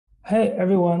Hey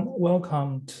everyone,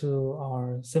 welcome to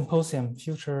our symposium,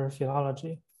 Future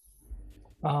Philology.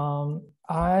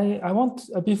 I want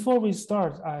before we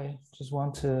start, I just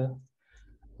want to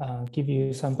give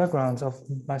you some background of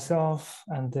myself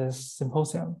and this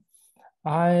symposium.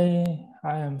 I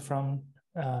am from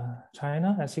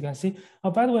China, as you can see.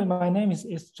 Oh, by the way, my name is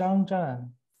Zhang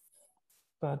Zhan,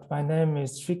 but my name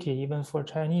is tricky even for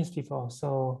Chinese people,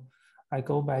 so I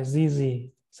go by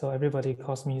ZZ. So everybody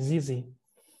calls me ZZ.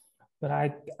 But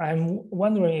I'm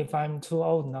wondering if I'm too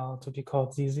old now to be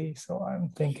called ZZ. So I'm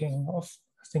thinking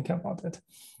about it.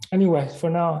 Anyway, for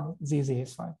now, ZZ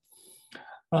is fine.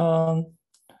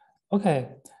 Okay,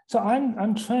 so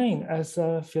I'm trained as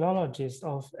a philologist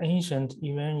of ancient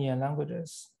Iranian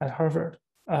languages at Harvard.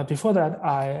 Before that,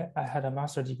 I had a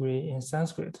master's degree in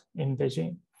Sanskrit in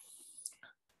Beijing.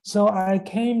 So I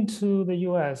came to the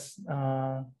US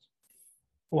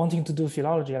wanting to do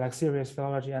philology, like serious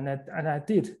philology, and I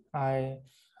did. I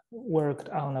worked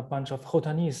on a bunch of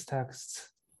Khotanese texts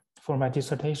for my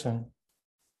dissertation.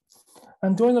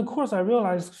 And during the course, I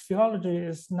realized philology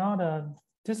is not a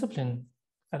discipline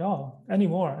at all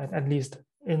anymore, at least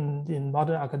in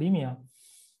modern academia.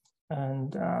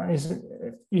 And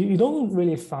you don't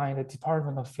really find a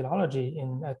department of philology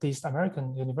in at least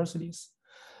American universities.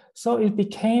 So it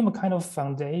became a kind of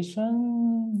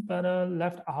foundation, but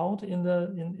left out in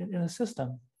the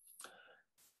system.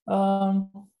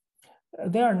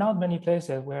 There are not many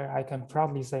places where I can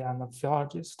proudly say I'm a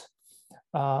philologist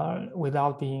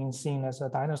without being seen as a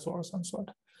dinosaur of some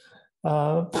sort.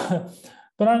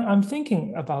 But I'm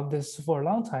thinking about this for a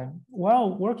long time.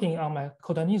 While working on my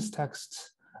Khotanese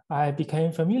texts, I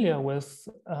became familiar with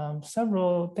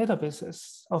several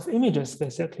databases of images,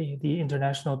 basically the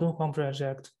International Dunhuang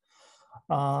Project,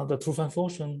 the Trufan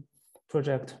Fortune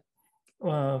project,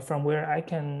 from where I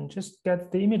can just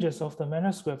get the images of the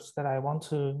manuscripts that I want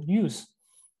to use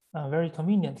very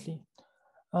conveniently.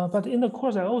 But in the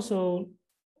course, I also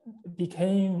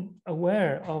became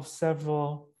aware of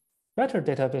several better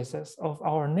databases of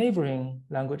our neighboring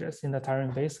languages in the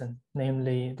Tarim Basin,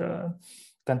 namely the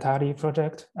Gantari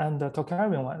project and the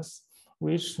Tocharian ones,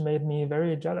 which made me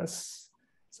very jealous.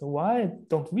 So why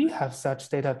don't we have such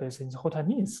databases in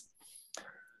Khotanese?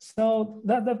 So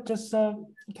that just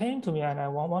came to me, and I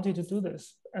wanted to do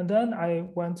this. And then I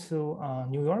went to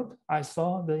New York. I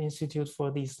saw the Institute for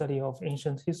the Study of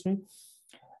Ancient History,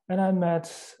 and I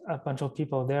met a bunch of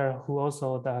people there who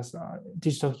also does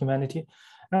digital humanity.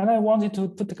 And I wanted to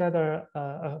put together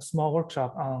a small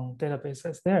workshop on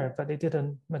databases there, but it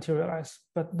didn't materialize.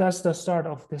 But that's the start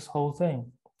of this whole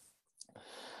thing.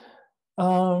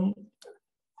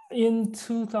 In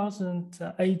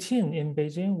 2018 in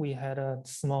Beijing, we had a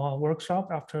small workshop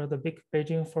after the big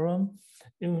Beijing forum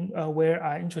where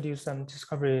I introduced some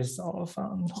discoveries of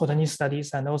Khotanese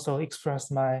studies and also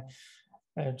expressed my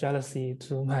jealousy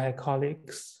to my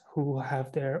colleagues who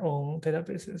have their own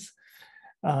databases.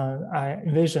 I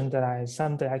envisioned that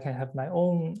someday I can have my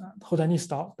own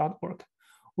Khotanese.org,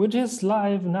 which is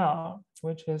live now,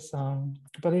 but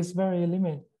it's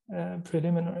very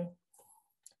preliminary.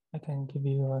 I can give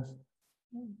you a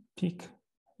peek.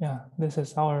 Yeah, this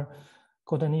is our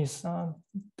Khotanese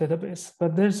database,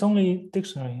 but there's only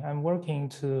dictionary. I'm working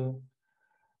to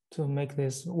make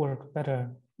this work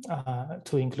better,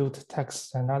 to include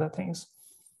texts and other things.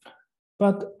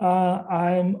 But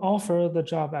I'm offered the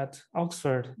job at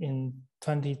Oxford in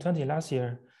 2020 last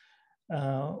year,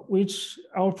 which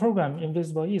our program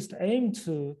Invisible East aimed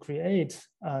to create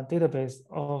a database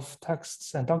of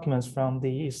texts and documents from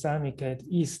the Islamic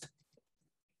East.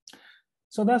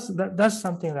 So that's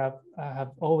something that I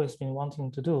have always been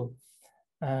wanting to do.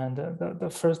 And the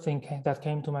first thing that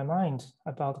came to my mind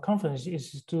about the conference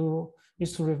is to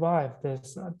revive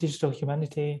this digital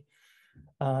humanity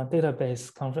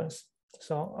database conference,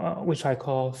 so which I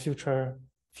call Future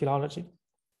Philology.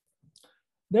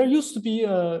 There used to be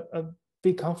a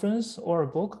big conference or a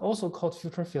book also called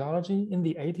Future Philology in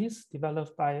the 80s,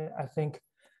 developed by, I think,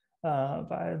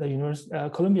 by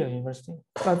the Columbia University.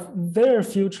 But their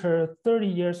future 30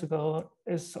 years ago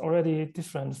is already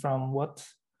different from what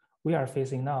we are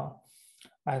facing now.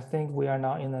 I think we are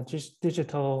now in a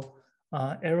digital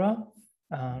era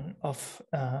of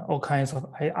all kinds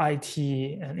of IT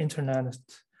and internet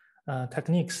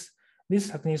techniques.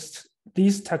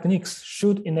 These techniques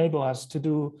should enable us to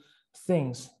do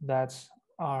things that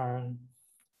are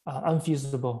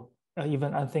unfeasible,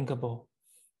 even unthinkable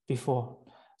before.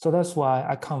 So that's why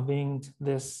I convened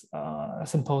this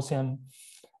symposium,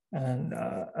 and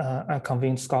I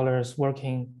convened scholars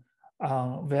working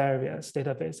on various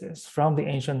databases from the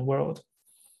ancient world.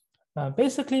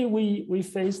 Basically, we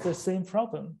face the same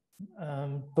problem,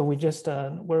 but we just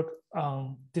work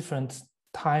on different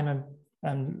time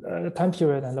and time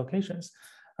period and locations.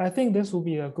 I think this will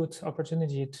be a good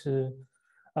opportunity to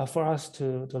for us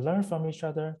to learn from each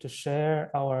other, to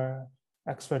share our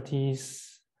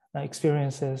expertise,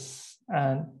 experiences,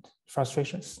 and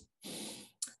frustrations.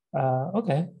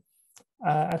 Okay,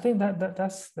 I think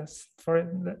that's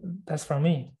from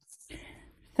me.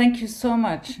 Thank you so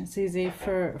much, Zizi,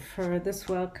 for this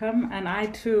welcome. And I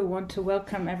too want to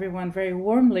welcome everyone very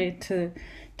warmly to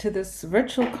this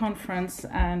virtual conference.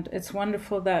 And it's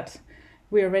wonderful that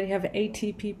we already have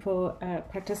 80 people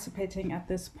participating at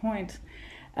this point.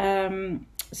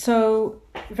 So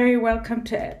very welcome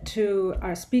to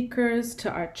our speakers, to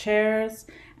our chairs,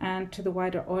 and to the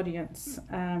wider audience.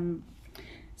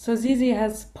 So Zizi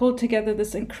has pulled together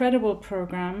this incredible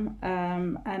program,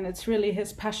 and it's really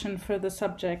his passion for the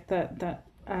subject that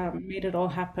made it all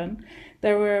happen.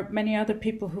 There were many other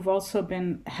people who've also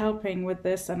been helping with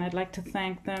this, and I'd like to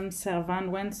thank them. Servan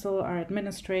Wenzel, our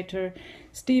administrator,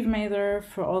 Steve Mather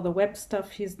for all the web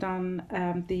stuff he's done,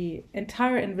 the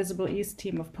entire Invisible East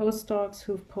team of postdocs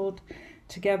who've pulled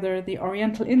together, the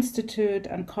Oriental Institute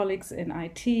and colleagues in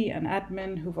IT and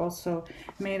admin who've also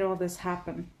made all this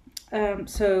happen.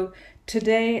 So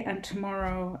today and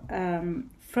tomorrow,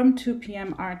 from 2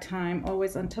 p.m. our time,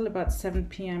 always until about 7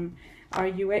 p.m. our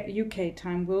UK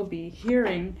time, we'll be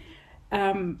hearing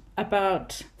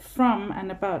about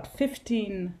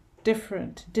 15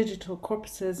 different digital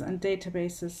corpuses and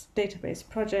database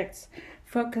projects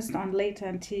focused on late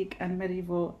antique and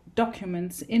medieval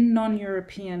documents in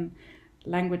non-European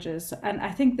languages. And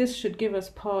I think this should give us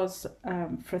pause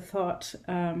for thought.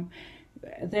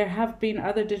 There have been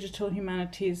other digital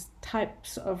humanities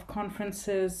types of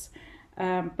conferences,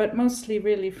 but mostly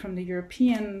really from the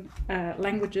European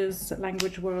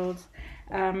language world.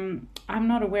 I'm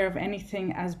not aware of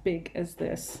anything as big as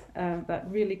this that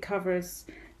really covers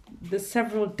the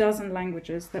several dozen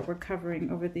languages that we're covering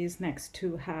over these next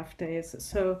 2 half days.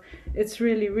 So it's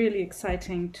really, really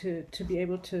exciting to be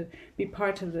able to be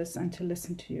part of this and to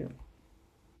listen to you.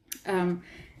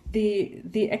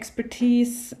 The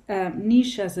expertise,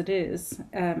 niche as it is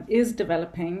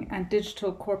developing, and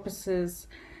digital corpuses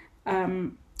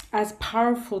as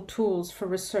powerful tools for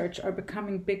research are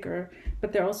becoming bigger,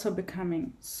 but they're also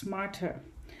becoming smarter.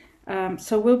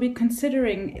 So we'll be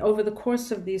considering, over the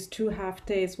course of these 2 half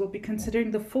days, we'll be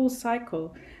considering the full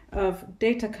cycle of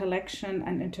data collection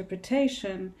and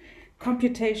interpretation,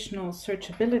 computational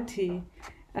searchability,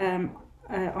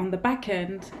 on the back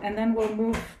end, and then we'll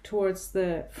move towards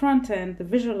the front end, the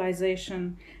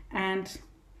visualization and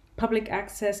public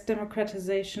access,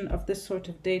 democratization of this sort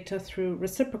of data through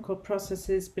reciprocal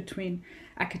processes between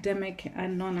academic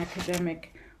and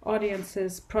non-academic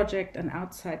audiences, project and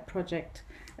outside project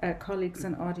colleagues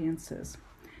and audiences.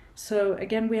 So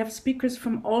again, we have speakers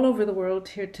from all over the world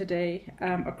here today,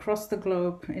 across the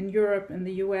globe, in Europe, in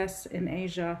the US, in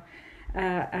Asia.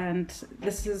 And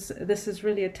this is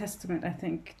really a testament, I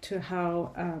think, to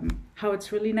how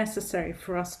it's really necessary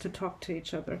for us to talk to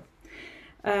each other.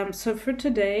 So for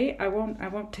today, I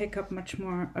won't take up much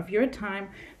more of your time.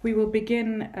 We will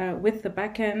begin with the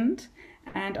back end,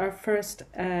 and our first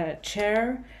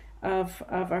chair of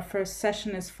our first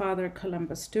session is Father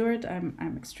Columbus Stewart.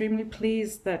 I'm extremely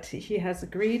pleased that he has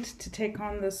agreed to take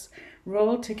on this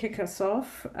role to kick us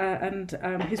off, and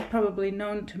he's probably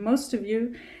known to most of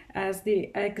you as the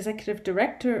executive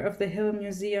director of the Hill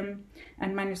Museum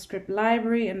and Manuscript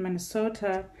Library in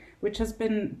Minnesota, which has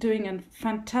been doing a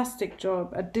fantastic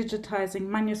job at digitizing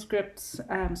manuscripts,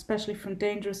 especially from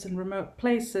dangerous and remote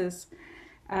places.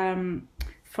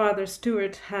 Father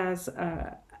Stewart has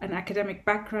an academic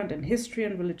background in history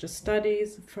and religious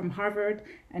studies from Harvard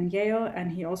and Yale,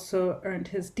 and he also earned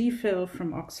his DPhil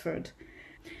from Oxford.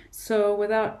 So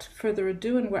without further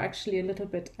ado, and we're actually a little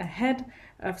bit ahead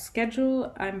of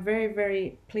schedule, I'm very,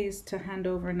 very pleased to hand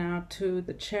over now to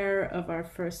the chair of our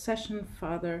first session,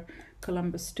 Father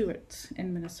Columbus Stewart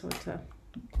in Minnesota.